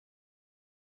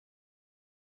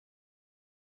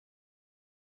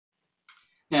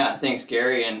Yeah, thanks,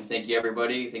 Gary, and thank you,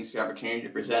 everybody. Thanks for the opportunity to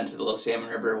present to the Little Salmon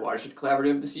River Watershed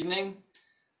Collaborative this evening.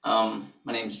 My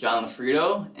name is John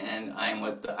Loffredo, and I'm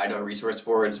with the Idaho Resource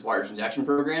Board's Water Transaction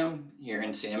Program here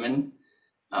in Salmon.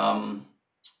 I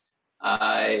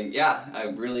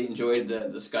really enjoyed the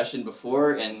discussion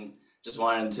before and just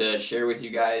wanted to share with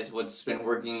you guys what's been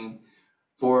working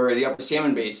for the Upper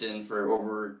Salmon Basin for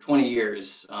over 20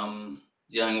 years,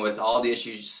 dealing with all the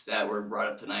issues that were brought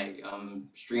up tonight,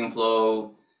 stream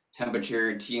flow,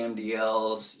 temperature,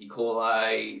 TMDLs, E.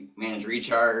 coli, managed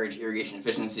recharge, irrigation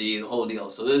efficiency, the whole deal.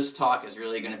 So this talk is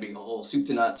really going to be a whole soup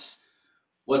to nuts.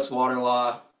 What's water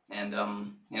law, and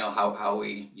how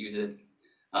we use it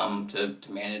to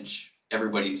manage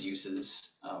everybody's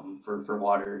uses for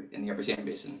water in the Upper Salmon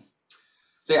Basin.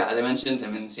 So yeah, as I mentioned,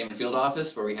 I'm in the Salmon Field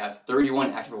Office where we have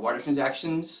 31 active water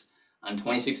transactions on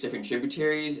 26 different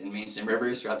tributaries and main stem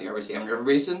rivers throughout the Upper Salmon River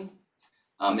Basin.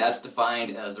 That's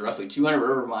defined as the roughly 200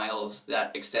 river miles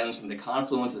that extends from the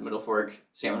confluence of the Middle Fork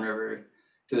Salmon River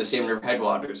to the Salmon River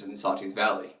headwaters in the Sawtooth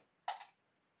Valley.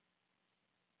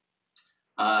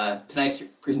 Tonight's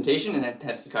presentation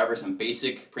intends to cover some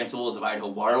basic principles of Idaho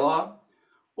water law,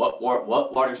 what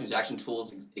water transaction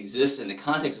tools exist in the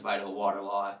context of Idaho water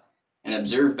law, and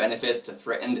observe benefits to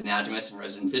threatened, anadromous, and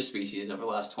resident fish species over the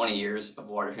last 20 years of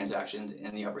water transactions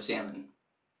in the Upper Salmon.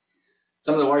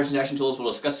 Some of the water transaction tools we'll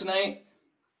discuss tonight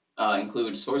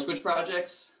include source switch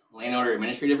projects, landowner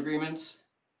administrative agreements,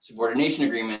 subordination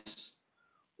agreements,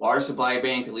 water supply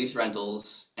bank or lease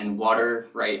rentals, and water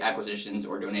right acquisitions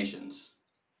or donations.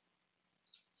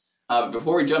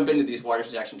 Before we jump into these water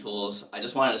transaction tools, I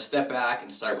just wanted to step back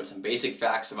and start with some basic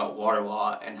facts about water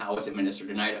law and how it's administered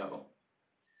in Idaho.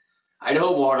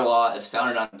 Idaho water law is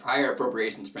founded on the prior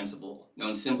appropriations principle,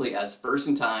 known simply as first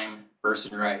in time,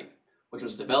 first in right, which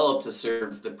was developed to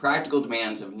serve the practical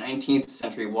demands of 19th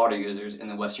century water users in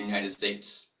the Western United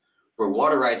States, where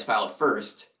water rights filed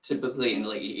first, typically in the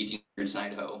late 1800s in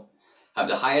Idaho, have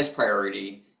the highest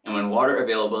priority, and when water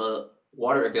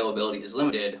availability is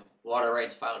limited, water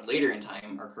rights filed later in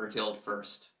time are curtailed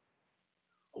first.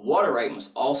 A water right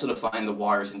must also define the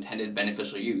water's intended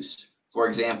beneficial use. For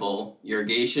example,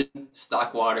 irrigation,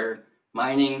 stock water,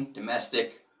 mining,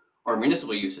 domestic, or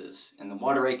municipal uses, and the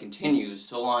water right continues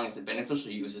so long as the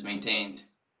beneficial use is maintained.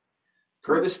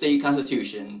 Per the state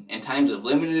constitution, in times of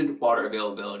limited water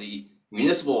availability,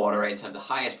 municipal water rights have the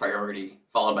highest priority,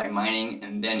 followed by mining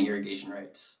and then irrigation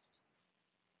rights.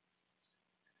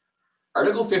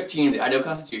 Article 15 of the Idaho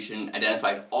Constitution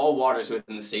identified all waters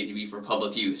within the state to be for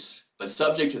public use, but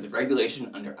subject to the regulation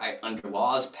under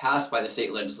laws passed by the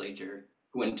state legislature,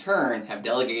 who in turn have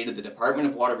delegated the Department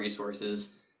of Water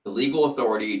Resources the legal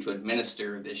authority to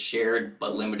administer this shared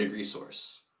but limited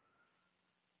resource.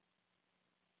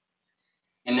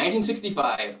 In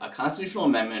 1965, a constitutional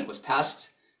amendment was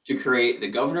passed to create the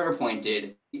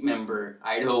governor-appointed 8-member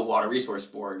Idaho Water Resource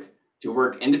Board to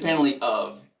work independently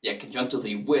of, yet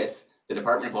conjunctively with, the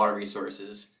Department of Water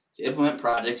Resources to implement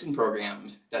projects and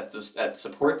programs that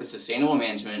support the sustainable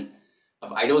management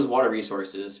of Idaho's water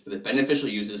resources for the beneficial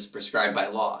uses prescribed by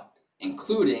law,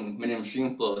 including minimum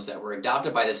stream flows that were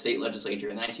adopted by the state legislature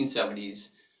in the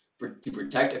 1970s to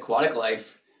protect aquatic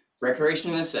life,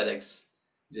 recreation and aesthetics,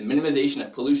 the minimization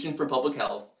of pollution for public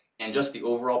health, and just the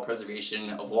overall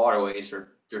preservation of waterways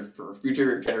for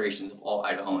future generations of all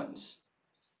Idahoans.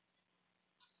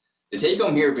 The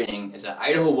take-home here being is that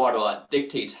Idaho water law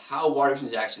dictates how water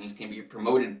transactions can be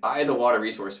promoted by the Water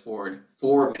Resource Board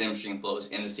for minimum stream flows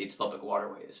in the state's public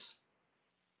waterways.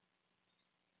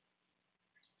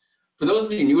 For those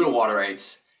of you new to water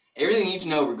rights, everything you need to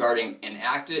know regarding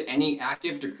any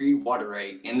active decreed water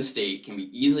right in the state can be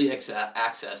easily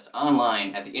accessed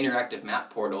online at the interactive map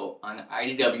portal on the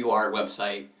IDWR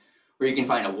website, where you can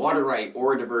find a water right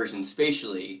or a diversion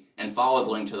spatially and follow the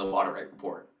link to the water right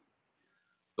report.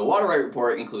 The water right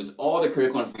report includes all the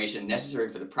critical information necessary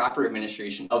for the proper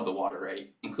administration of the water right,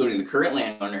 including the current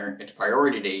landowner, its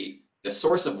priority date, the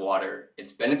source of water,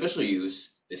 its beneficial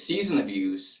use, the season of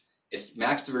use, its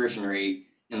max diversion rate,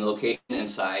 and the location and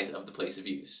size of the place of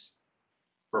use.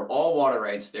 For all water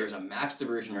rights, there's a max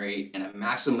diversion rate and a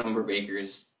maximum number of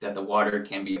acres that the water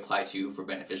can be applied to for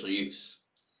beneficial use.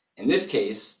 In this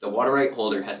case, the water right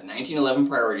holder has a 1911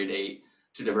 priority date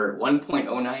to divert 1.09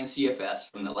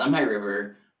 CFS from the Lemhi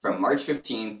River from March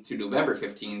 15th to November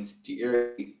 15th to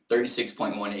irrigate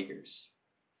 36.1 acres.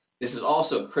 This is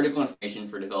also critical information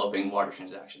for developing water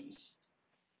transactions.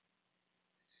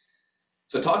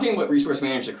 So talking about resource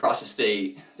managers across the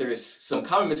state, there's some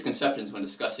common misconceptions when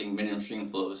discussing minimum stream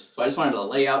flows. So I just wanted to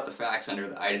lay out the facts under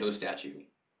the Idaho statute.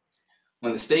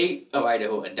 When the state of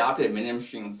Idaho adopted minimum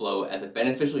stream flow as a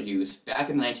beneficial use back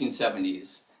in the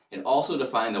 1970s, it also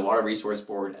defined the Water Resource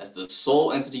Board as the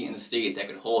sole entity in the state that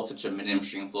could hold such a minimum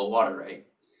stream flow water right.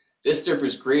 This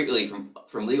differs greatly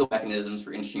from legal mechanisms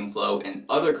for in-stream flow in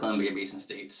other Columbia Basin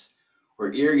states,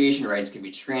 where irrigation rights can be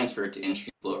transferred to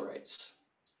in-stream flow rights.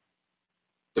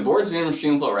 The board's minimum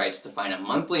stream flow rights define a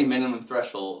monthly minimum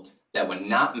threshold that, when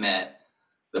not met,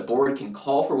 the board can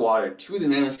call for water to the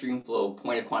minimum stream flow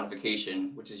point of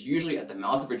quantification, which is usually at the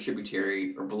mouth of a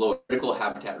tributary or below critical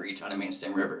habitat reach on a main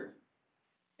stem river.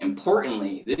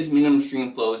 Importantly, these minimum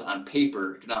stream flows on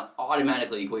paper do not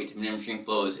automatically equate to minimum stream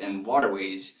flows in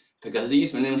waterways, because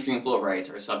these minimum stream flow rights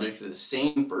are subject to the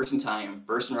same first-in-time,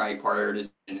 first-in-right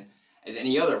prioritization as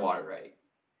any other water right.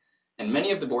 And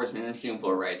many of the board's minimum stream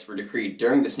flow rights were decreed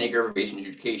during the Snake River Basin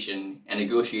adjudication and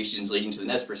negotiations leading to the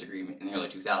Nez Perce Agreement in the early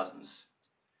 2000s.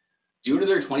 Due to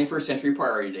their 21st century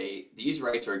priority date, these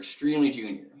rights are extremely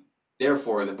junior.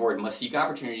 Therefore, the board must seek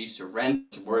opportunities to rent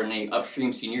and subordinate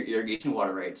upstream senior irrigation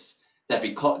water rights that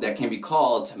can be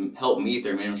called to help meet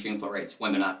their minimum stream flow rights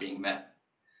when they're not being met.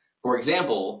 For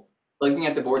example, looking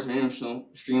at the board's minimum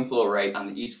stream flow right on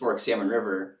the East Fork Salmon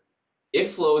River,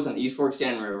 if flows on the East Fork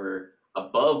Salmon River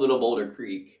above Little Boulder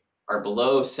Creek are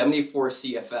below 74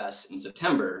 CFS in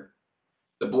September,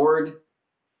 the board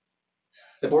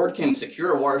can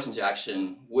secure a water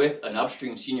transaction with an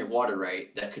upstream senior water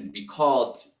right that could be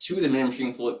called to the minimum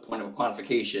stream flow point of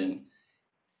quantification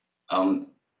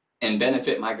and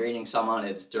benefit migrating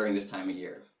salmonids during this time of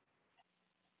year.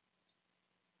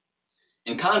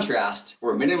 In contrast,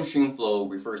 where minimum stream flow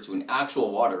refers to an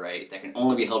actual water right that can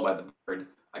only be held by the board,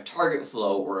 a target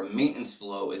flow or a maintenance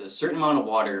flow is a certain amount of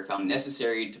water found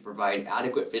necessary to provide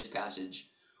adequate fish passage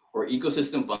or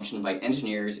ecosystem function by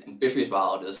engineers and fisheries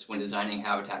biologists when designing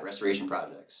habitat restoration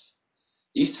projects.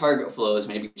 These target flows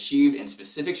may be achieved in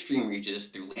specific stream reaches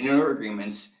through landowner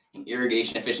agreements and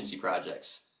irrigation efficiency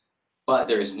projects, but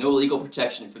there is no legal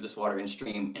protection for this water in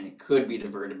stream, and it could be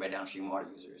diverted by downstream water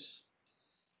users.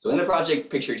 So in the project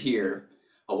pictured here,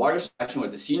 a water section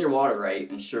with the senior water right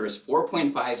ensures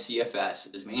 4.5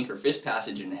 CFS is maintained for fish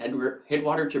passage in a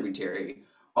headwater tributary,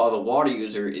 while the water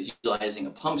user is utilizing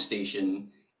a pump station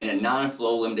in a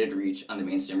non-flow limited reach on the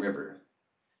main stem river.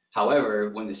 However,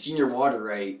 when the senior water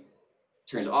right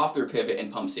turns off their pivot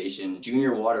and pump station,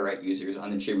 junior water right users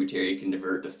on the tributary can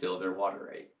divert to fill their water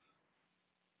right.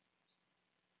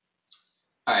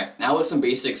 All right, now with some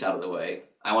basics out of the way,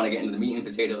 I want to get into the meat and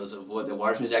potatoes of what the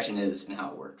water transaction is and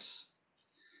how it works.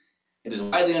 It is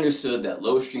widely understood that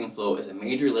low stream flow is a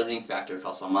major limiting factor for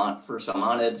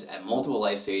salmonids at multiple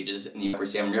life stages in the upper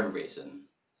Salmon River Basin.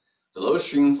 The low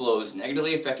stream flows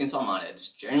negatively affecting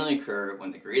salmonids generally occur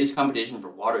when the greatest competition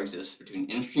for water exists between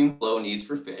in-stream flow needs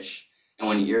for fish and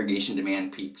when the irrigation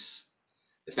demand peaks.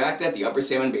 The fact that the upper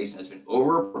Salmon Basin has been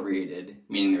over-appropriated,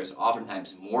 meaning there is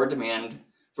oftentimes more demand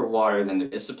for water than there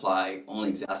is supply,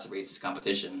 only exacerbates this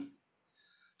competition.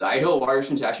 The Idaho Water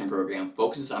Transaction Program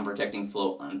focuses on protecting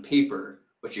flow on paper,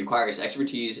 which requires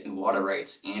expertise in water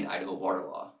rights and Idaho water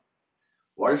law.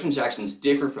 Water transactions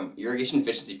differ from irrigation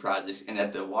efficiency projects in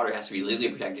that the water has to be legally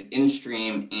protected in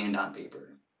stream and on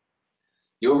paper.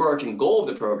 The overarching goal of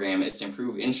the program is to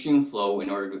improve in-stream flow in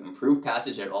order to improve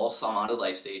passage at all salmonid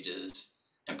life stages,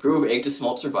 improve egg to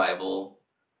smolt survival,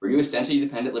 reduce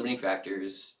density-dependent limiting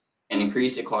factors, and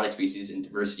increase aquatic species in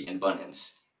diversity and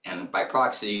abundance, and by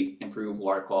proxy, improve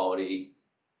water quality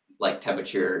like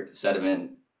temperature,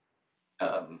 sediment,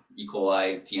 E.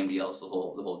 coli, TMDLs, the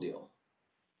whole deal.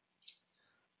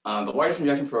 The Water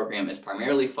Transaction Program is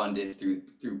primarily funded through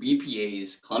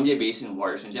BPA's Columbia Basin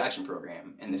Water Transaction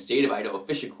Program and the State of Idaho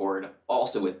Fish Accord,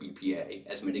 also with BPA,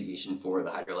 as mitigation for the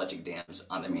hydroelectric dams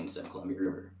on the main stem Columbia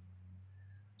River.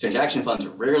 Transaction funds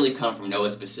rarely come from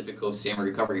NOAA's Pacific Coast Salmon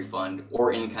Recovery Fund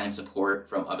or in-kind support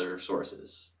from other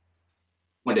sources.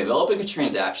 When developing a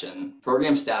transaction,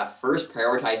 program staff first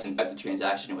prioritize and vet the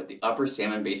transaction with the Upper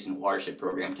Salmon Basin Watershed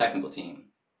Program technical team,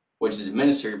 which is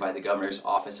administered by the Governor's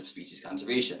Office of Species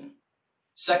Conservation.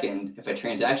 Second, if a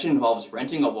transaction involves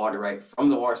renting a water right from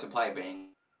the water supply bank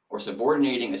or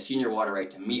subordinating a senior water right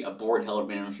to meet a board-held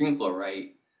minimum stream flow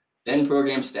right, then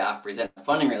program staff present a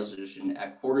funding resolution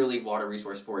at quarterly Water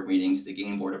Resource Board meetings to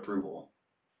gain board approval.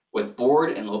 With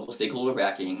board and local stakeholder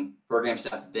backing, program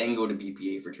staff then go to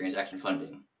BPA for transaction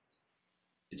funding.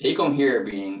 The take-home here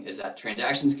being is that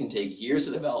transactions can take years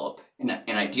to develop and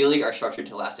ideally are structured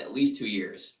to last at least 2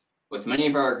 years, with many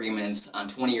of our agreements on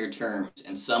 20-year terms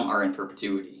and some are in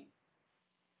perpetuity.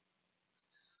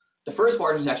 The first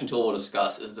water transaction tool we'll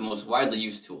discuss is the most widely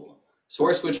used tool: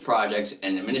 source switch projects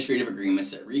and administrative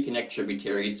agreements that reconnect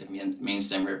tributaries to main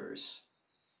stem rivers.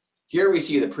 Here we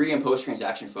see the pre and post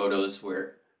transaction photos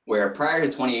where prior to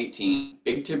 2018,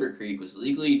 Big Timber Creek was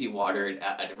legally dewatered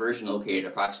at a diversion located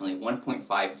approximately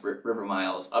 1.5 river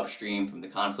miles upstream from the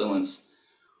confluence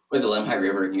with the Lemhi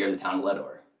River near the town of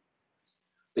Ledore.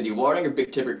 The dewatering of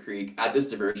Big Timber Creek at this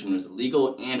diversion was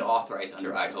legal and authorized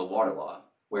under Idaho water law,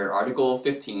 where Article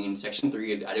 15, Section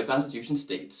 3 of the Idaho Constitution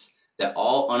states that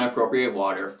all unappropriated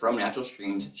water from natural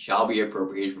streams shall be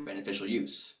appropriated for beneficial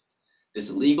use. This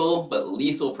illegal but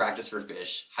lethal practice for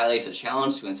fish highlights a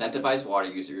challenge to incentivize water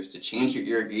users to change their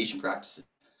irrigation practices,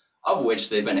 of which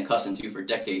they've been accustomed to for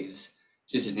decades,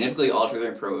 to significantly alter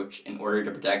their approach in order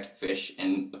to protect fish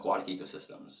and aquatic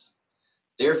ecosystems.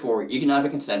 Therefore,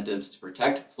 economic incentives to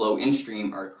protect flow in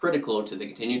stream are critical to the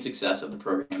continued success of the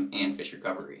program and fish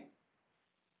recovery.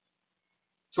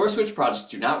 Source switch projects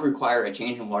do not require a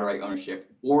change in water right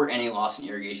ownership or any loss in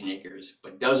irrigation acres,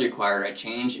 but does require a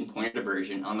change in point of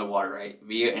diversion on the water right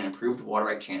via an approved water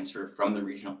right transfer from the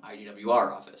regional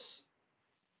IDWR office.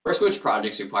 Source switch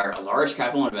projects require a large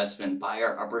capital investment by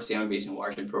our Upper Salmon Basin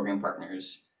Watershed Program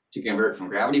partners to convert from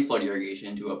gravity flood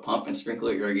irrigation to a pump and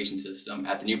sprinkler irrigation system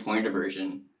at the new point of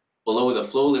diversion below the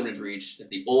flow limited reach that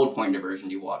the old point of diversion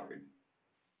dewatered.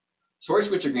 Source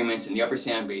switch agreements in the Upper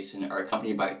Salmon Basin are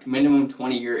accompanied by a minimum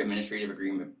 20-year administrative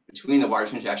agreement between the Water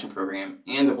Transaction Program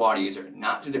and the water user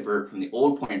not to divert from the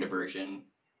old point of diversion,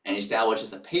 and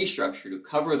establishes a pay structure to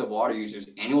cover the water user's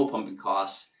annual pumping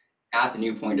costs at the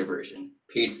new point of diversion,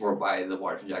 paid for by the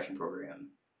Water Transaction Program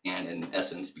and, in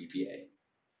essence, BPA.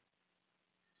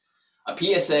 A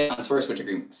PSA on source switch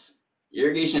agreements.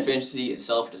 Irrigation efficiency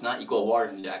itself does not equal water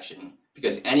transaction,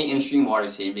 because any in-stream water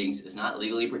savings is not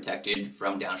legally protected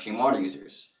from downstream water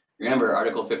users. Remember,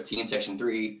 Article 15, Section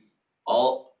 3,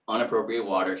 all unappropriated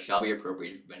water shall be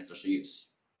appropriated for beneficial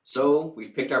use. So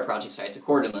we've picked our project sites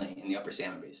accordingly in the Upper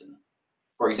Salmon Basin.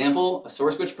 For example, a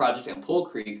source switch project in Pole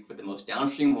Creek with the most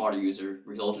downstream water user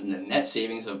resulted in a net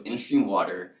savings of in-stream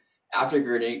water after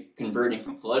converting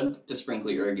from flood to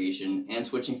sprinkler irrigation and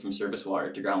switching from surface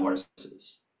water to groundwater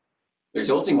sources. The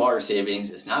resulting water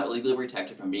savings is not legally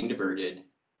protected from being diverted,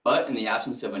 but in the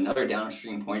absence of another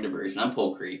downstream point diversion on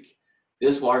Pole Creek,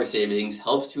 this water savings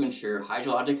helps to ensure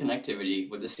hydrologic connectivity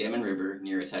with the Salmon River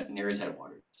near its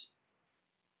headwaters.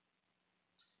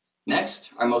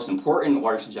 Next, our most important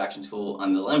water transaction tool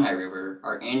on the Lemhi River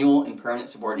are annual and permanent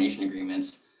subordination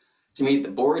agreements to meet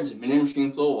the board's minimum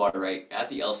stream flow water right at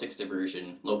the L6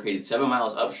 diversion located 7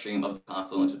 miles upstream of the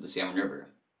confluence with the Salmon River.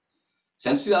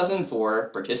 Since 2004,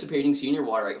 participating senior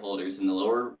water right holders in the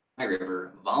lower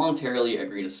River voluntarily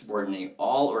agree to subordinate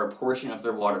all or a portion of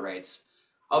their water rights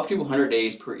up to 100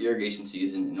 days per irrigation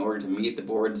season in order to meet the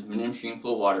board's minimum stream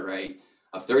flow water right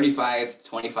of 35 to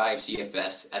 25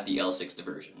 CFS at the L6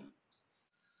 diversion.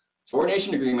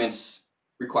 Subordination agreements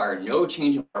require no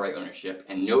change in water right ownership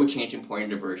and no change in point of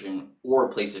diversion or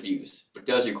place of use, but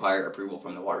does require approval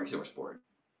from the Water Resource Board.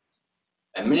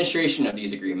 Administration of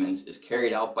these agreements is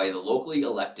carried out by the locally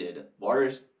elected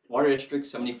Water District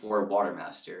 74 Water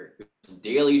Master, who is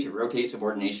daily to rotate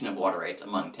subordination of water rights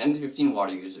among 10 to 15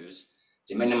 water users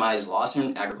to minimize loss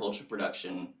in agricultural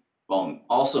production, while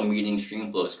also meeting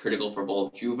stream flows critical for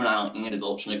both juvenile and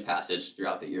adult chinook passage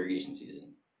throughout the irrigation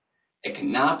season. It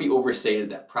cannot be overstated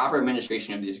that proper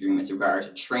administration of these agreements requires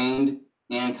a trained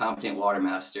and competent water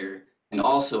master and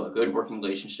also a good working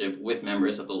relationship with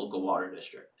members of the local water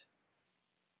district.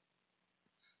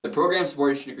 The program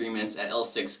subordination agreements at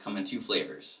L6 come in two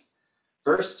flavors.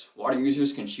 First, water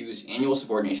users can choose annual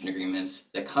subordination agreements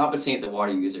that compensate the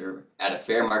water user at a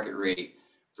fair market rate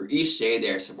for each day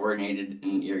they are subordinated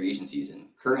in irrigation season.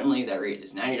 Currently, that rate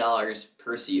is $90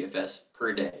 per CFS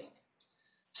per day.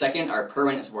 Second are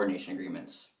permanent subordination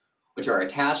agreements, which are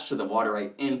attached to the water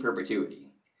right in perpetuity.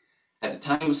 At the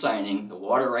time of signing, the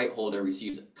water right holder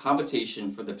receives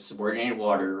compensation for the subordinated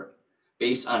water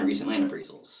based on recent land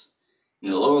appraisals. In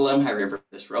the lower Lemhi River,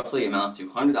 this roughly amounts to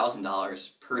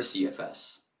 $100,000 per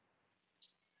CFS.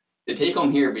 The take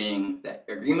home here being that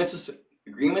agreements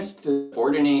to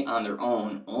subordinate on their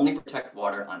own only protect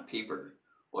water on paper.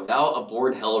 Without a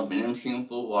board held minimum stream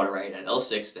flow water right at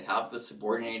L6 to have the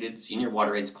subordinated senior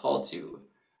water rights called to,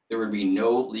 there would be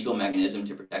no legal mechanism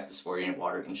to protect the subordinated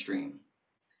water in stream.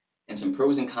 And some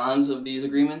pros and cons of these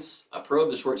agreements. A pro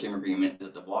of the short-term agreement is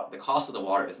that the cost of the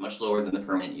water is much lower than the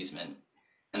permanent easement.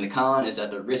 And the con is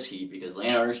that they're risky because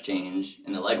landowners change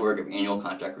and the legwork of annual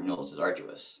contract renewals is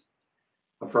arduous.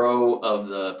 A pro of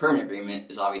the permanent agreement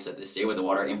is obvious that they stay with the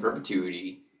water in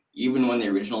perpetuity, even when the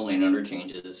original landowner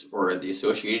changes or the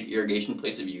associated irrigation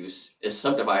place of use is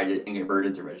subdivided and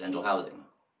converted to residential housing.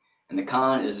 And the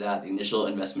con is that the initial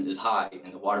investment is high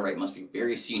and the water right must be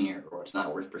very senior or it's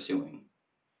not worth pursuing.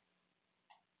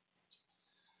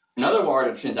 Another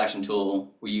water transaction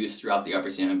tool we use throughout the Upper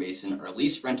Salmon Basin are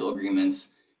lease rental agreements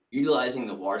utilizing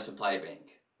the Water Supply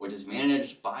Bank, which is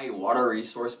managed by Water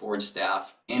Resource Board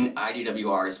staff in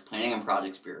IDWR's Planning and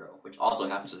Projects Bureau, which also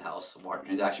happens to house the Water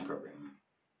Transaction Program.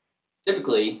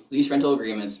 Typically, lease rental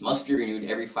agreements must be renewed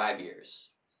every 5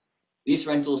 years. Lease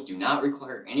rentals do not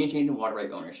require any change in water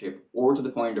right ownership or to the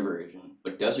point of diversion,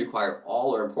 but does require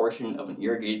all or a portion of an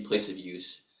irrigated place of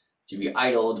use to be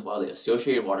idled while the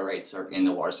associated water rights are in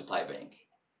the water supply bank.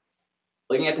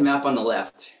 Looking at the map on the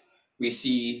left, we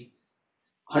see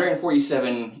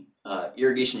 147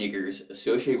 irrigation acres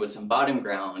associated with some bottom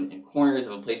ground and corners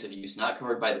of a place of use not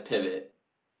covered by the pivot,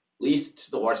 leased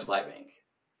to the water supply bank.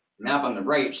 The map on the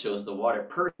right shows the water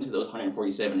pertinent to those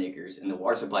 147 acres in the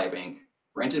water supply bank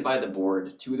rented by the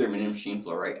board to their minimum stream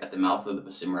flow right at the mouth of the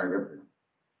Pacific River.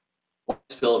 Water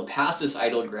spilled past this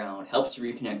idled ground helps to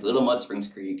reconnect Little Mud Springs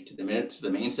Creek to the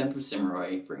main stem of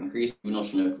Cimarroy for increased juvenile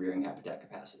Chinook rearing habitat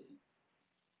capacity.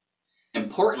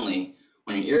 Importantly,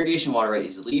 when an irrigation water right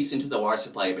is leased into the water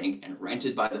supply bank and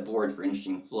rented by the board for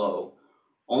in-stream flow,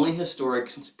 only historic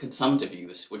consumptive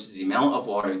use, which is the amount of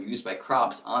water used by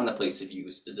crops on the place of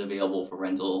use, is available for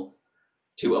rental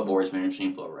to a board's minimum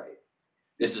stream flow right.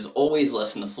 This is always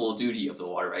less than the full duty of the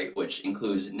water right, which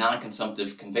includes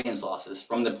non-consumptive conveyance losses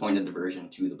from the point of diversion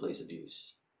to the place of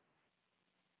use.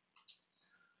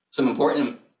 Some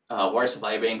important water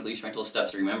supply bank lease rental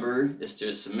steps to remember is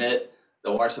to submit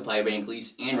the water supply bank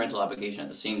lease and rental application at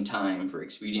the same time for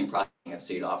expedient processing at the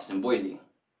state office in Boise.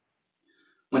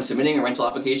 When submitting a rental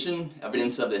application,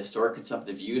 evidence of the historic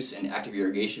consumptive use and active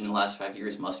irrigation in the last 5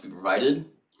 years must be provided.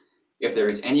 If there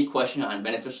is any question on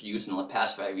beneficial use in the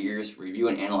past 5 years, review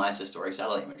and analyze historic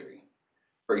satellite imagery.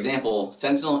 For example,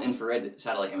 Sentinel infrared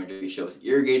satellite imagery shows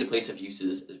irrigated place of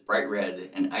uses as bright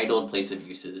red and idled place of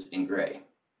uses in gray.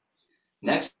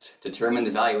 Next, determine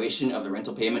the valuation of the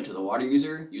rental payment to the water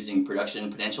user using production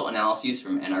potential analyses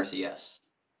from NRCS.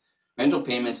 Rental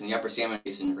payments in the Upper Salmon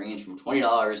Basin range from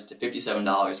 $20 to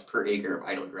 $57 per acre of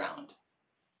idle ground.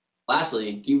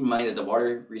 Lastly, keep in mind that the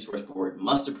Water Resource Board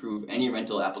must approve any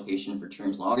rental application for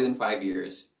terms longer than 5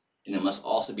 years, and it must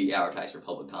also be advertised for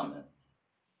public comment.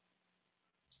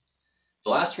 The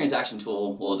last transaction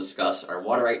tool we'll discuss are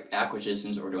water right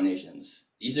acquisitions or donations.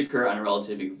 These occur on a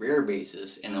relatively rare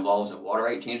basis and involves a water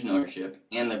right change in ownership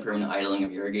and the permanent idling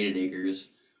of irrigated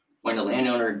acres when a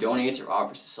landowner donates or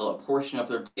offers to sell a portion of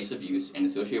their place of use and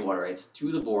associated water rights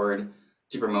to the board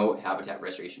to promote habitat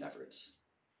restoration efforts.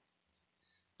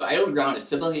 The idled ground is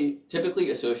typically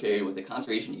associated with a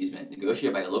conservation easement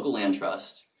negotiated by a local land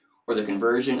trust or the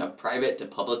conversion of private to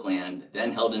public land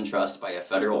then held in trust by a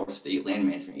federal or state land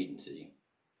management agency.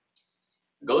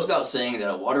 It goes without saying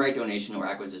that a water right donation or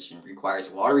acquisition requires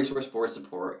Water Resource Board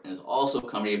support and is also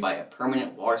accompanied by a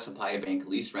permanent water supply bank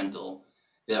lease rental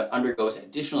that undergoes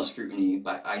additional scrutiny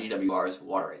by IDWR's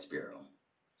Water Rights Bureau.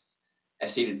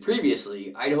 As stated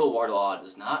previously, Idaho water law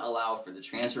does not allow for the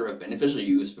transfer of beneficial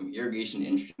use from irrigation to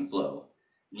in-stream flow.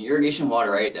 An irrigation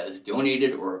water right that is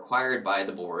donated or acquired by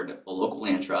the board, a local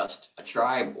land trust, a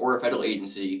tribe, or a federal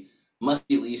agency must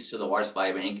be leased to the water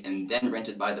supply bank and then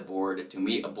rented by the board to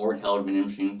meet a board-held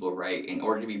minimum stream flow right in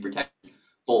order to be protected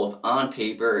both on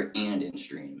paper and in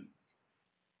stream.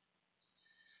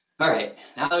 All right,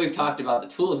 now that we've talked about the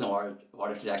tools in the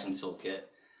water transaction toolkit,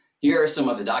 here are some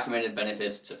of the documented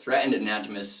benefits to threatened,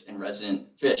 anadromous, and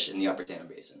resident fish in the Upper Salmon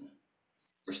Basin.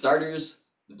 For starters,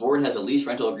 the board has a lease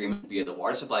rental agreement via the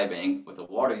water supply bank with a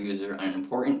water user on an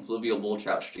important fluvial bull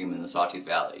trout stream in the Sawtooth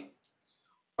Valley.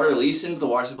 Water leased into the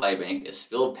water supply bank is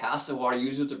spilled past the water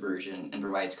user's diversion and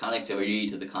provides connectivity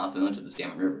to the confluent of the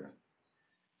Salmon River.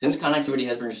 Since connectivity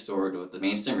has been restored with the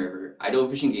main stem river, Idaho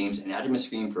Fish and Game's anadromous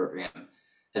screening program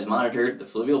has monitored the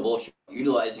fluvial bull trout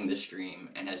utilizing this stream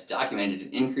and has documented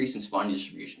an increase in spawning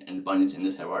distribution and abundance in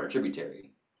this headwater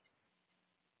tributary.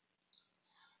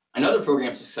 Another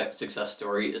program success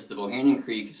story is the Bohannon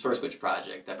Creek Source Switch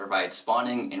project that provides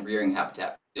spawning and rearing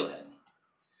habitat for steelhead.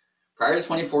 Prior to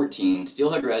 2014,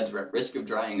 steelhead reds were at risk of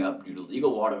drying up due to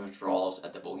legal water withdrawals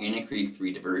at the Bohannon Creek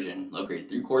 3 diversion, located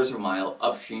 3/4 of a mile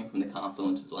upstream from the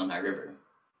confluence of the Lemhi River.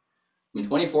 From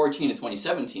 2014 to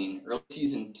 2017, early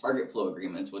season target flow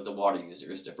agreements with the water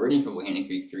users diverting from Bohannon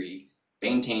Creek 3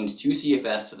 maintained 2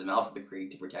 CFS to the mouth of the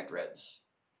creek to protect reds.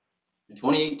 In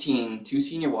 2018, 2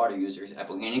 senior water users at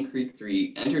Bohannon Creek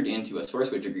 3 entered into a source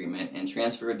switch agreement and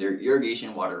transferred their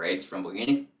irrigation water rights from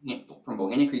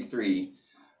Bohannon Creek 3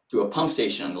 to a pump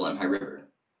station on the Lemhi River.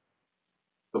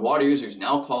 The water users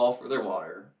now call for their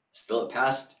water, spill it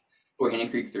past Bohannon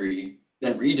Creek 3,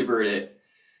 then re-divert it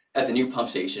at the new pump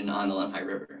station on the Lemhi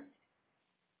River.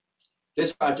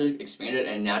 This project expanded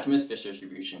anadromous fish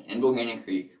distribution in Bohannon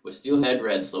Creek with steelhead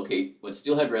red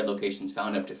locations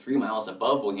found up to 3 miles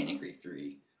above Bohannon Creek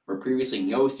 3, where previously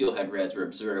no steelhead reds were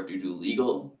observed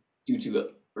due to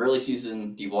early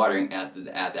season dewatering at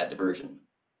that diversion.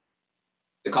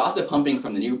 The cost of pumping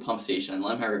from the new pump station on the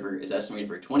Lemhi River is estimated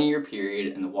for a 20-year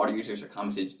period, and the water users are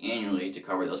compensated annually to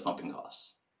cover those pumping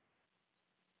costs.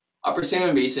 Upper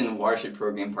Salmon Basin Watershed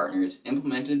Program partners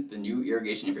implemented the new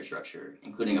irrigation infrastructure,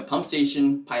 including a pump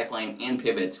station, pipeline, and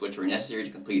pivots, which were necessary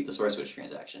to complete the source switch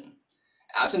transaction.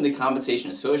 Absent the compensation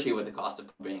associated with the cost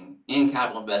of pumping and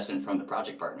capital investment from the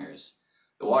project partners,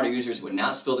 the water users would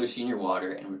not spill their senior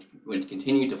water and would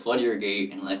continue to flood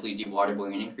irrigate and likely dewater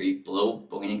Bohannon Creek below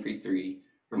Bohannon Creek 3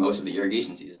 for most of the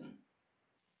irrigation season.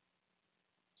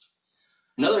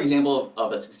 Another example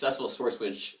of a successful source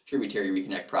switch tributary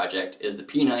reconnect project is the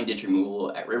P9 ditch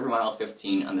removal at River Mile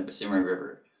 15 on the Pacific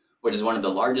River, which is one of the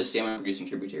largest salmon producing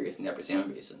tributaries in the Upper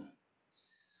Salmon Basin.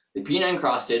 The P9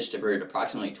 cross ditch diverted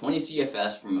approximately 20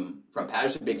 CFS from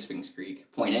Patterson Big Springs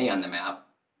Creek, point A on the map,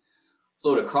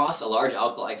 flowed across a large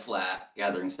alkali flat,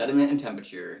 gathering sediment and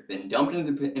temperature, then dumped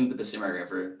into the Pacific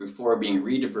River before being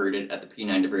re-diverted at the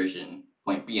P9 diversion,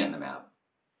 point B on the map.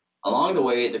 Along the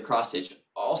way, the cross ditch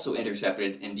also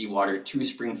intercepted and dewatered 2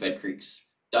 spring-fed creeks,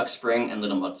 Duck Spring and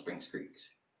Little Mud Springs Creeks.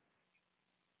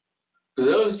 For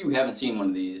those of you who haven't seen one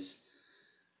of these,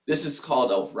 this is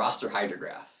called a roster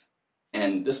hydrograph.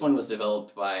 And this one was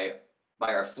developed by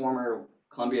our former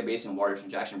Columbia Basin Water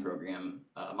Transaction Program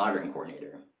monitoring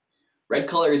coordinator. Red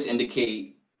colors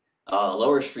indicate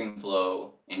lower stream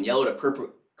flow, and yellow to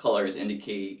purple colors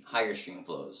indicate higher stream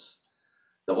flows.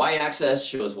 The y-axis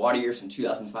shows water years from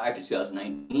 2005 to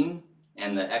 2019,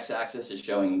 and the x-axis is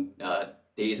showing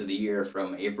days of the year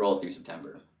from April through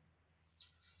September.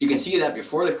 You can see that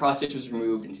before the cross ditch was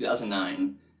removed in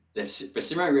 2009, the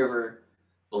Pacific River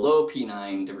below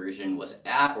P9 diversion was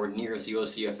at or near 0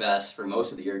 CFS for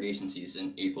most of the irrigation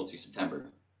season, April through September.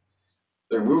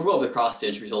 The removal of the cross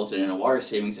ditch resulted in a water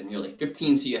savings of nearly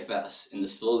 15 CFS in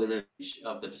this flow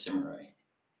of the Pacific.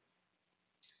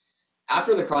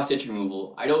 After the cross ditch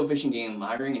removal, Idaho Fish and Game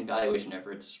monitoring and evaluation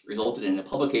efforts resulted in a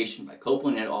publication by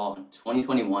Copeland et al. In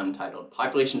 2021 titled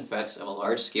Population Effects of a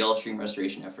Large-Scale Stream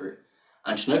Restoration Effort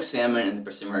on Chinook Salmon in the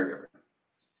Pacific River.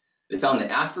 They found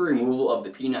that after removal of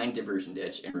the P9 diversion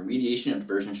ditch and remediation of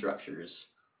diversion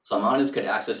structures, salmonids could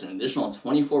access an additional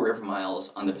 24 river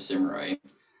miles on the Pacific,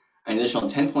 an additional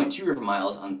 10.2 river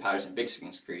miles on Patterson Big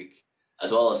Springs Creek,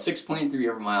 as well as 6.3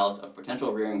 river miles of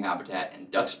potential rearing habitat in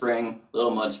Duck Spring, Little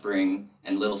Mud Spring,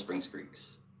 and Little Springs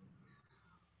Creeks.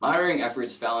 Monitoring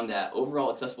efforts found that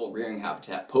overall accessible rearing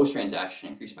habitat post-transaction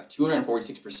increased by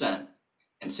 246%,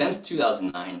 and since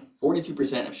 2009,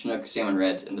 42% of Chinook salmon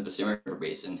reds in the Pacific River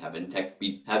Basin have been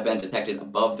detected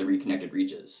above the reconnected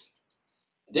reaches.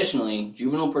 Additionally,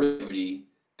 juvenile productivity,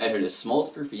 measured as smolts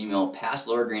per female past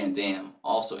Lower Granite Dam,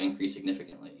 also increased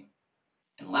significantly.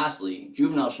 And lastly,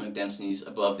 juvenile Chinook densities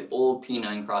above the old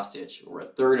P9 cross ditch were a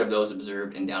third of those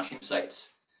observed in downstream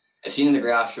sites, as seen in the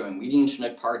graph showing median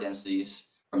Chinook par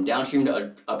densities from downstream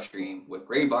to upstream, with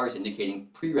gray bars indicating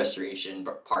pre-restoration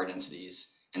par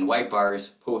densities and white bars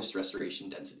post-restoration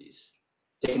densities.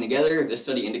 Taken together, this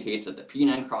study indicates that the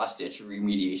P9 cross ditch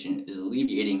remediation is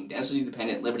alleviating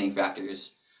density-dependent limiting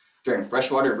factors during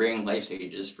freshwater rearing life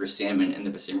stages for salmon in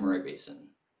the Pacific Basin.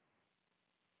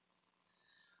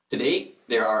 To date,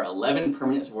 there are 11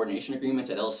 permanent subordination agreements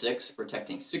at L6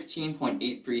 protecting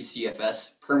 16.83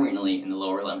 CFS permanently in the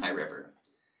lower Lemhi River,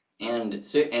 and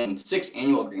 6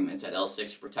 annual agreements at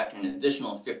L6 protecting an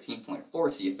additional 15.4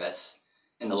 CFS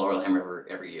in the lower Lemhi River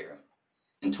every year.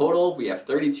 In total, we have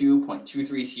 32.23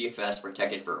 CFS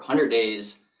protected for 100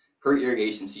 days per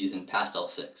irrigation season past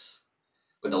L6,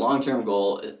 with the long-term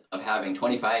goal of having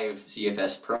 25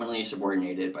 CFS permanently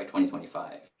subordinated by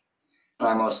 2025. And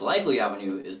our most likely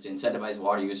avenue is to incentivize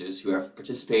water users who have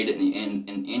participated in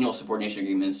annual subordination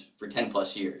agreements for 10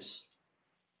 plus years.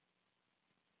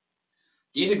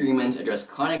 These agreements address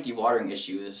chronic dewatering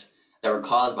issues that were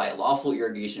caused by lawful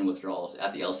irrigation withdrawals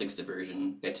at the L6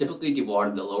 diversion that typically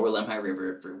dewatered the lower Lemhi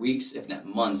River for weeks, if not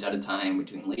months at a time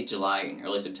between late July and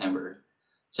early September,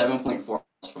 7.4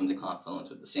 miles from the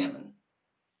confluence with the salmon.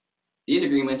 These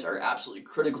agreements are absolutely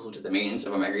critical to the maintenance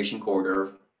of a migration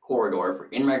corridor for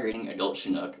in-migrating adult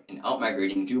Chinook and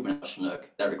out-migrating juvenile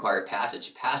Chinook that require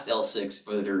passage past L6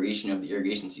 for the duration of the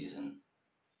irrigation season.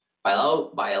 By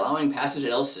allowing passage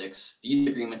at L6, these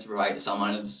agreements provide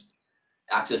salmonids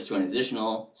access to an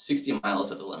additional 60 miles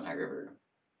of the Lemhi River.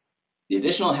 The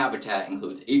additional habitat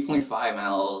includes 8.5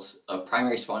 miles of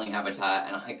primary spawning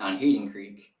habitat on Hayden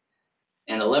Creek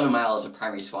and 11 miles of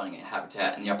primary spawning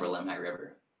habitat in the upper Lemhi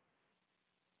River.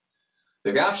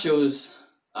 The graph shows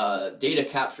data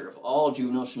capture of all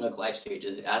juvenile Chinook life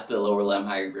stages at the Lower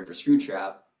Lemhi River Screw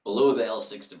Trap below the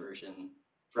L6 diversion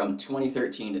from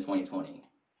 2013 to 2020.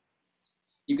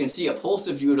 You can see a pulse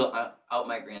of juvenile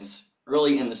outmigrants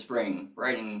early in the spring,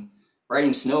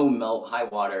 riding snow melt high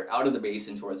water out of the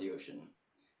basin towards the ocean.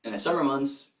 In the summer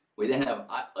months, we then have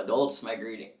adults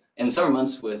migrating. In the summer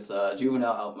months, with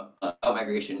juvenile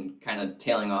outmigration kind of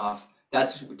tailing off,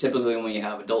 that's typically when you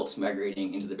have adults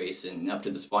migrating into the basin and up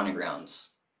to the spawning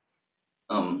grounds.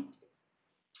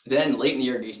 Then late in the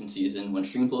irrigation season, when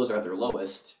stream flows are at their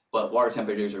lowest, but water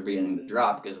temperatures are beginning to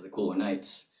drop because of the cooler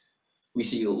nights, we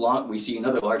see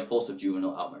another large pulse of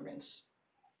juvenile outmigrants.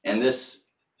 And this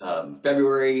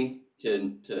February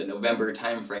to November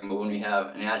timeframe, when we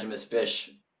have anadromous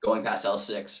fish going past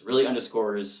L6, really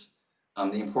underscores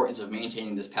the importance of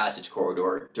maintaining this passage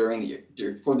corridor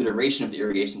for the duration of the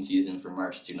irrigation season from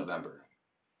March to November.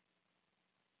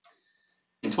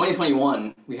 In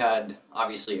 2021, we had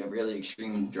obviously a really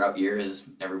extreme drought year, as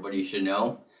everybody should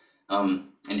know, and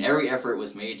every effort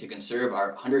was made to conserve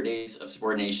our 100 days of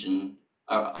subordinated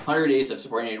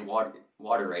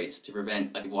water rights to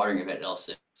prevent a dewatering event at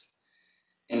L6.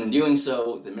 And in doing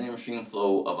so, the minimum stream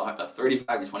flow of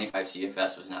 35 to 25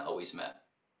 CFS was not always met.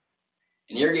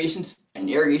 An irrigation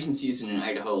season in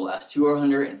Idaho lasts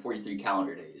 243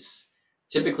 calendar days.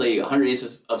 Typically, 100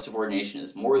 days of subordination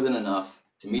is more than enough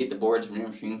to meet the board's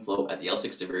minimum stream flow at the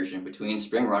L6 diversion between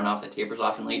spring runoff that tapers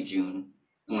off in late June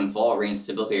and when fall rains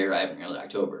typically arrive in early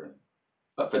October.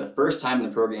 But for the first time in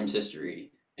the program's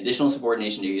history, additional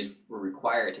subordination days were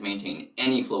required to maintain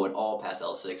any flow at all past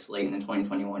L6 late in the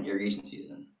 2021 irrigation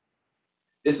season.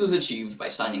 This was achieved by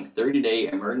signing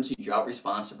 30-day emergency drought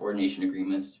response subordination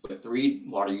agreements with 3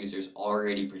 water users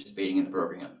already participating in the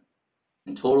program.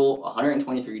 In total,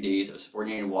 123 days of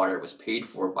subordinated water was paid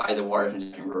for by the water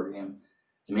transaction program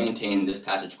to maintain this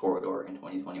passage corridor in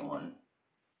 2021.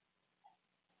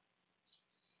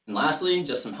 And lastly,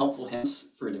 just some helpful hints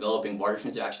for developing water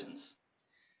transactions.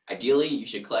 Ideally, you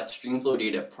should collect stream flow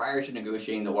data prior to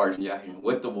negotiating the water transaction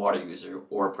with the water user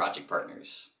or project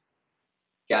partners.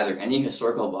 Gather any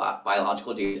historical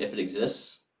biological data if it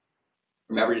exists.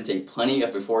 Remember to take plenty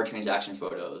of before transaction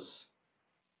photos.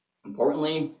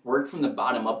 Importantly, work from the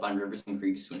bottom up on rivers and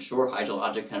creeks to ensure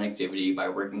hydrologic connectivity by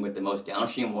working with the most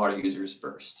downstream water users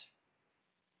first.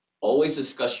 Always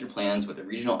discuss your plans with the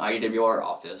regional IDWR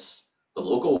office, the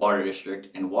local water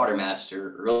district, and water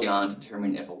master early on to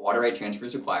determine if a water right transfer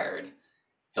is required,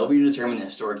 help you determine the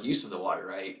historic use of the water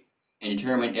right, and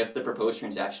determine if the proposed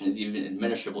transaction is even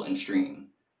administrable in stream.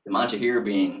 The mantra here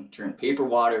being turn paper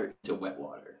water into wet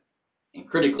water, and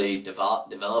critically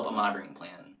develop a monitoring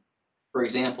plan. For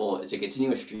example, is a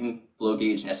continuous stream flow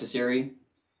gauge necessary?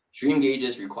 Stream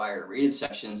gauges require rated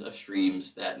sections of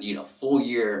streams that need a full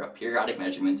year of periodic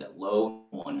measurements at low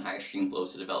and high stream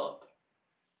flows to develop.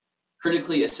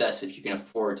 Critically assess if you can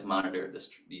afford to monitor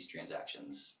these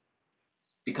transactions.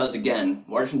 Because again,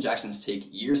 water transactions take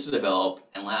years to develop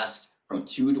and last from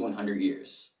 2 to 100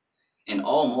 years. And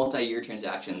all multi-year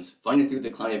transactions funded through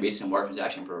the Columbia Basin Water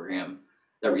Transaction Program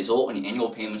that result in annual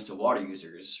payments to water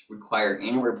users require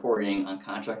annual reporting on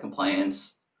contract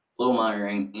compliance, flow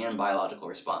monitoring, and biological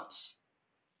response.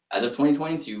 As of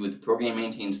 2022, the program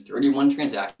maintains 31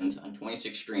 transactions on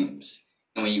 26 streams,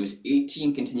 and we use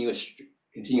 18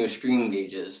 continuous stream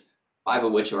gauges, 5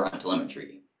 of which are on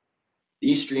telemetry.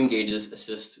 These stream gauges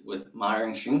assist with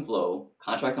monitoring stream flow,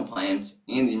 contract compliance,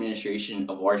 and the administration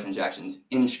of water transactions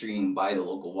in stream by the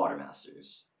local water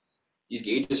masters. These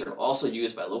gauges are also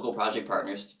used by local project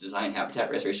partners to design habitat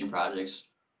restoration projects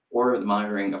or the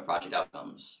monitoring of project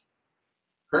outcomes.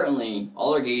 Currently,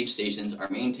 all our gauge stations are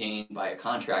maintained by a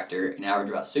contractor and average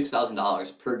about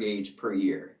 $6,000 per gauge per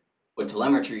year, with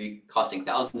telemetry costing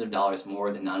thousands of dollars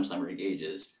more than non-telemetry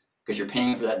gauges, because you're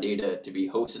paying for that data to be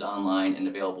hosted online and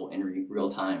available in real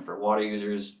time for water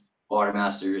users, water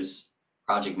masters,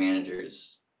 project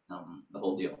managers, the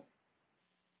whole deal.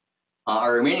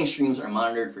 Our remaining streams are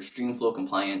monitored for stream flow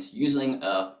compliance using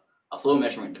a flow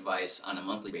measurement device on a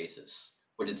monthly basis,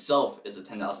 which itself is a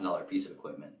 $10,000 piece of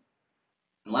equipment.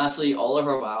 And lastly, all of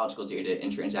our biological data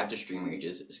in transactive stream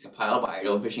ranges is compiled by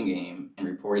Idaho Fish and Game and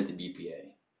reported to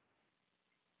BPA.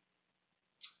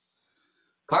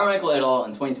 Carmichael et al.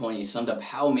 In 2020 summed up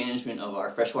how management of our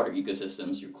freshwater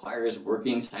ecosystems requires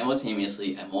working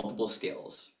simultaneously at multiple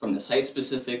scales, from the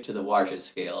site-specific to the watershed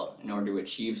scale, in order to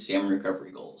achieve salmon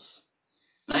recovery goals.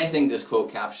 And I think this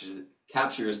quote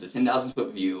captures the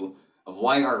 10,000-foot view of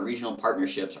why our regional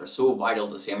partnerships are so vital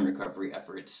to salmon recovery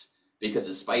efforts, because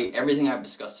despite everything I've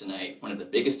discussed tonight, one of the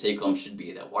biggest take-homes should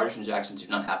be that water transactions do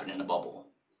not happen in a bubble.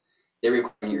 They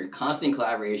require your constant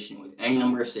collaboration with any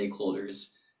number of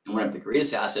stakeholders, and one of the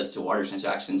greatest assets to water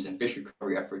transactions and fish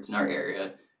recovery efforts in our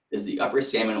area is the Upper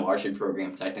Salmon Watershed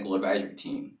Program Technical Advisory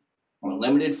Team. When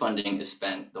limited funding is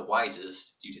spent the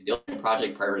wisest due to diligent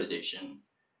project prioritization,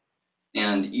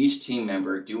 and each team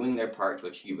member doing their part to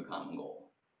achieve a common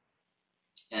goal.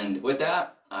 And with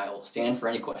that, I will stand for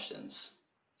any questions.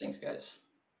 Thanks, guys.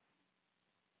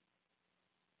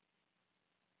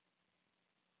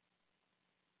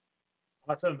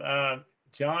 Awesome.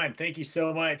 John, thank you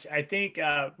so much. I think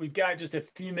we've got just a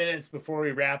few minutes before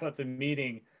we wrap up the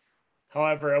meeting.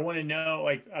 However, I want to know,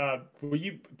 like,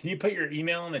 can you put your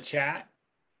email in the chat?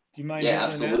 Do you mind Yeah,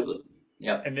 doing that? absolutely.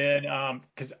 Yep. And then,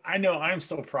 because I know I'm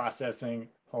still processing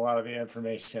a lot of the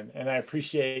information, and I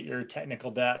appreciate your technical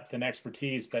depth and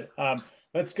expertise, but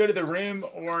let's go to the room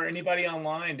or anybody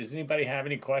online. Does anybody have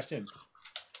any questions?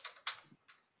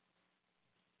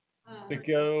 To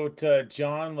go to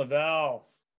John Lavelle.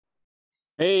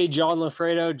 Hey, John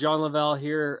Loffredo, John Lavelle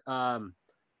here.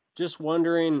 Just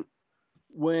wondering,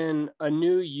 when a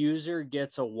new user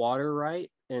gets a water right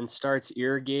and starts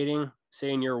irrigating,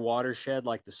 say in your watershed,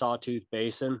 like the Sawtooth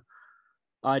Basin,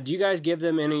 do you guys give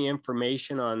them any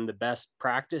information on the best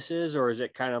practices, or is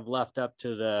it kind of left up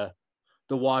to the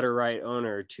water right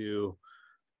owner to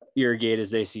irrigate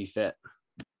as they see fit?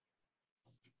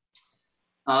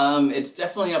 It's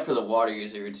definitely up to the water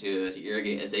user to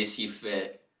irrigate as they see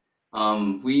fit.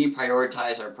 We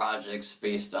prioritize our projects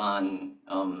based on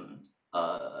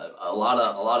a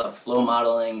lot of flow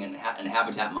modeling and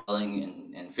habitat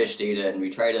modeling and fish data, and we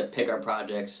try to pick our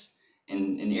projects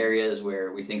in areas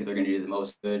where we think they're going to do the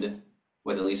most good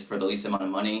with for the least amount of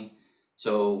money.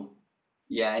 So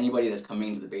yeah, anybody that's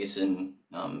coming to the basin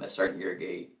that's starting to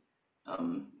irrigate,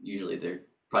 usually they're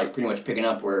probably pretty much picking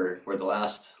up where the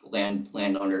last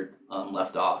landowner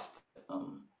left off.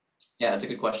 Yeah, it's a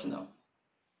good question though.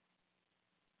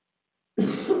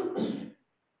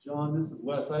 John, this is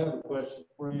Wes. I have a question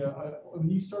for you. When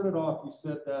you started off, you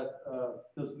said that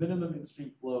those minimum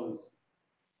in-stream flows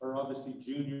are obviously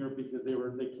junior because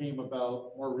they came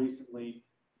about more recently.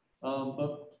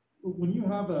 But when you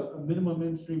have a minimum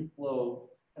in-stream flow,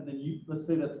 and then let's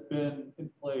say that's been in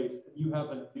place, and you have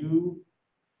a new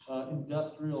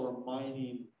industrial or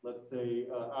mining, let's say,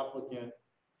 applicant,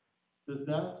 does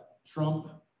that trump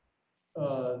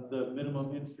the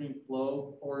minimum in-stream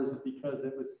flow, or is it because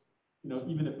it was,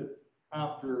 even if it's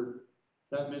after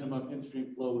that minimum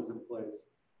in-stream flow was in place?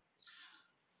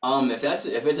 If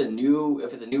it's a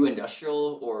new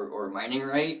industrial or mining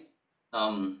right,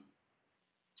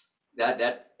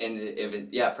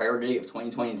 priority date of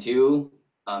 2022,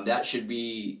 that should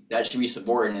be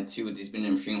subordinate to these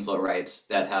minimum stream flow rights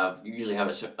that usually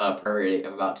have a priority date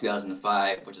of about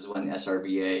 2005, which is when the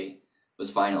SRBA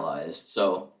was finalized.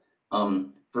 So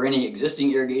for any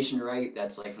existing irrigation right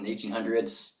that's like from the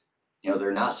 1800s,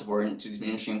 they're not subordinate to these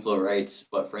minimum stream flow rights,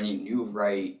 but for any new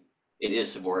right, it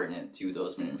is subordinate to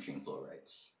those minimum stream flow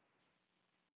rights.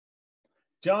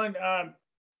 John,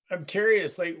 I'm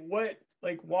curious,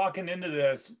 walking into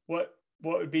this, what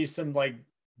would be some like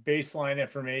baseline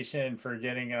information for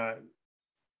getting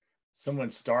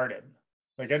someone started?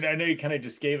 Like, I know you kind of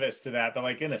just gave us to that, but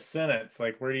like in a sentence,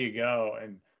 like where do you go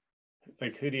and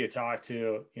like who do you talk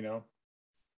to?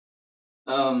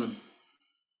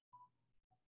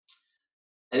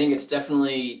 I think it's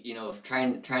definitely,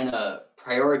 trying to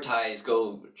prioritize,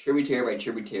 go tributary by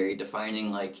tributary,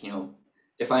 defining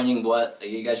what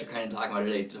you guys are kind of talking about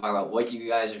today, to talk about what you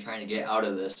guys are trying to get out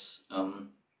of this.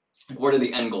 What are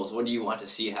the end goals? What do you want to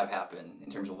see have happen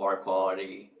in terms of water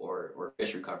quality or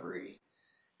fish recovery?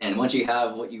 And once you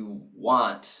have what you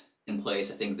want in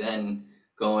place, I think then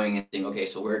going and saying, okay,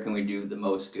 so where can we do the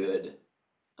most good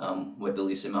with the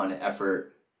least amount of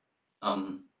effort?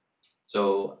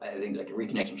 So I think like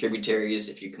reconnecting tributaries,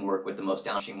 if you can work with the most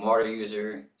downstream water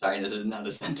user. Sorry, this is not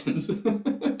a sentence,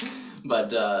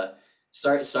 but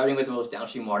starting with the most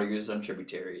downstream water users on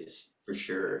tributaries for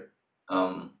sure.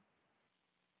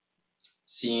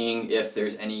 Seeing if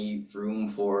there's any room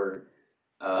for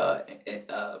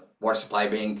water supply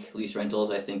bank lease rentals,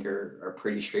 I think are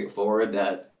pretty straightforward,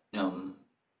 that don't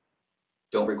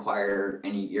require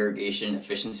any irrigation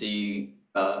efficiency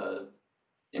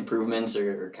improvements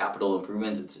or capital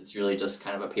improvements. It's really just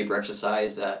kind of a paper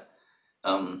exercise that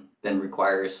then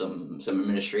requires some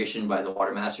administration by the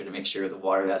water master to make sure the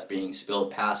water that's being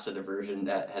spilled past the diversion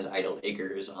that has idle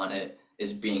acres on it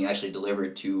is being actually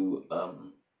delivered to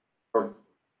or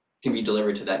can be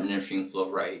delivered to that minimum stream flow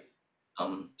right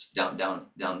down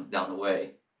the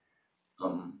way.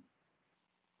 So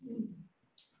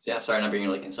yeah, sorry, not being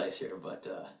really concise here, but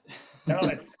No,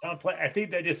 I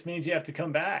think that just means you have to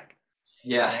come back.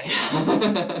 Yeah.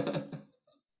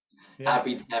 Yeah.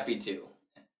 Happy to.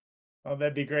 Oh,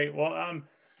 that'd be great. Well,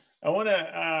 I want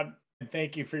to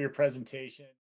thank you for your presentation.